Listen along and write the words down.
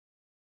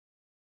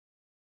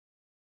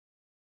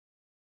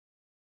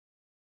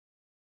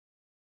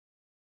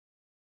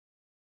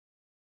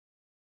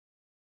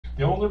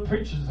The only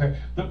preachers there.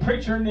 The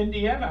preacher in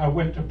Indiana I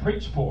went to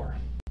preach for.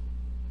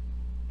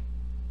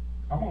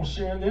 I'm going to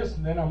share this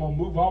and then I'm going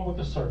to move on with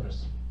the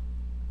service.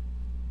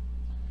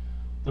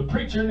 The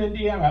preacher in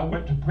Indiana I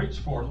went to preach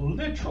for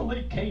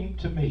literally came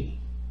to me.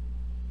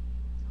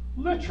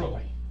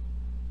 Literally.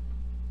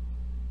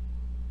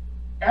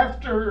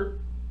 After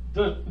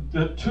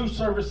the two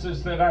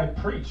services that I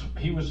preached,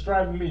 he was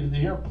driving me to the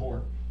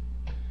airport.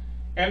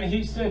 And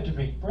he said to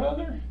me,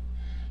 "Brother,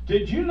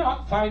 did you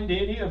not find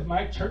any of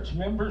my church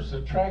members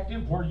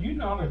attractive? Were you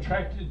not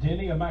attracted to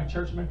any of my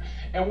church members?"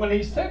 And when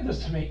he said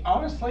this to me,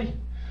 honestly,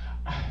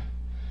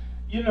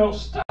 you know,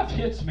 stuff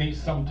hits me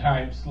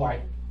sometimes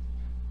like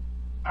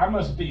I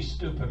must be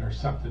stupid or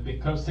something,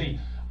 because see,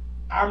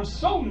 I'm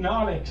so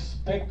not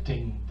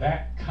expecting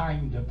that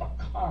kind of a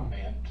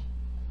comment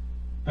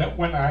that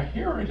when I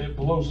hear it, it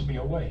blows me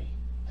away.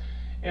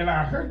 And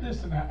I heard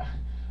this and I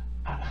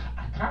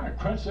kind of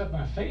crunched up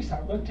my face.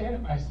 I looked at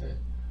him, I said,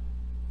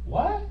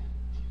 "What?"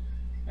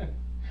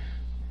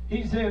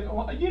 He said,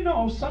 "Well, you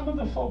know, some of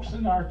the folks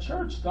in our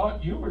church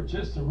thought you were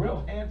just a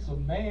real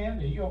handsome man,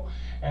 and, you know,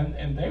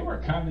 and they were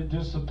kind of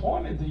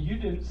disappointed that you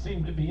didn't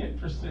seem to be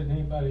interested in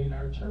anybody in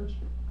our church."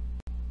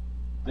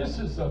 This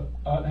is an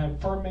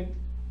affirming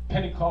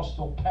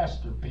Pentecostal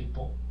pastor,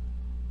 people.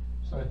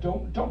 So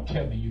don't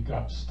tell me you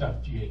got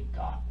stuff you ain't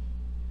got.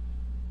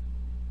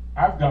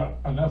 I've got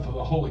enough of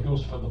the Holy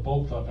Ghost for the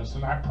both of us,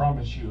 and I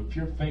promise you, if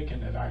you're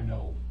faking it, I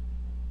know.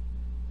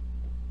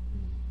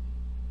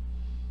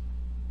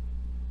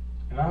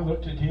 And I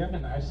looked at him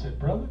and I said,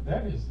 "Brother,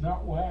 that is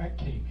not why I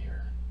came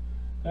here.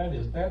 That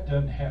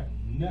doesn't have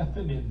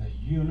nothing in the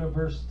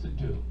universe to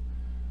do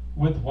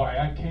with why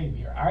I came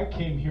here. I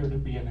came here to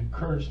be an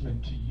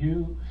encouragement to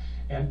you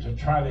and to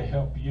try to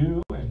help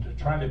you and to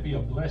try to be a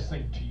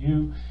blessing to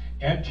you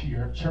and to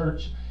your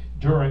church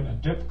during a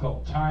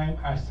difficult time."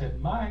 I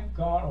said, "My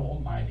God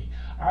Almighty,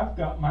 I've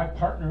got my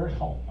partner at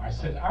home." I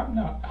said, I'm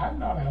not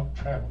out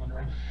traveling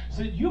around." I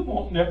said, "You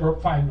won't never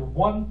find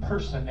one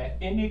person at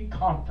any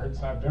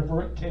conference I've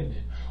ever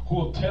attended who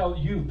will tell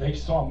you they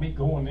saw me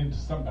going into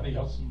somebody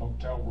else's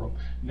motel room.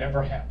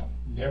 Never happened.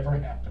 Never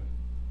happened.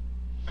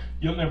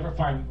 You'll never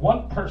find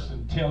one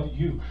person tell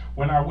you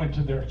when I went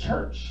to their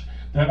church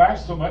that I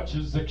so much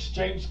as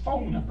exchanged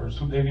phone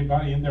numbers with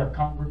anybody in their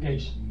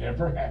congregation."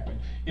 Never happened.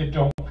 It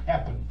don't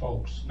happen,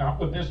 folks. Not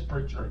with this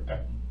preacher, it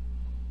doesn't.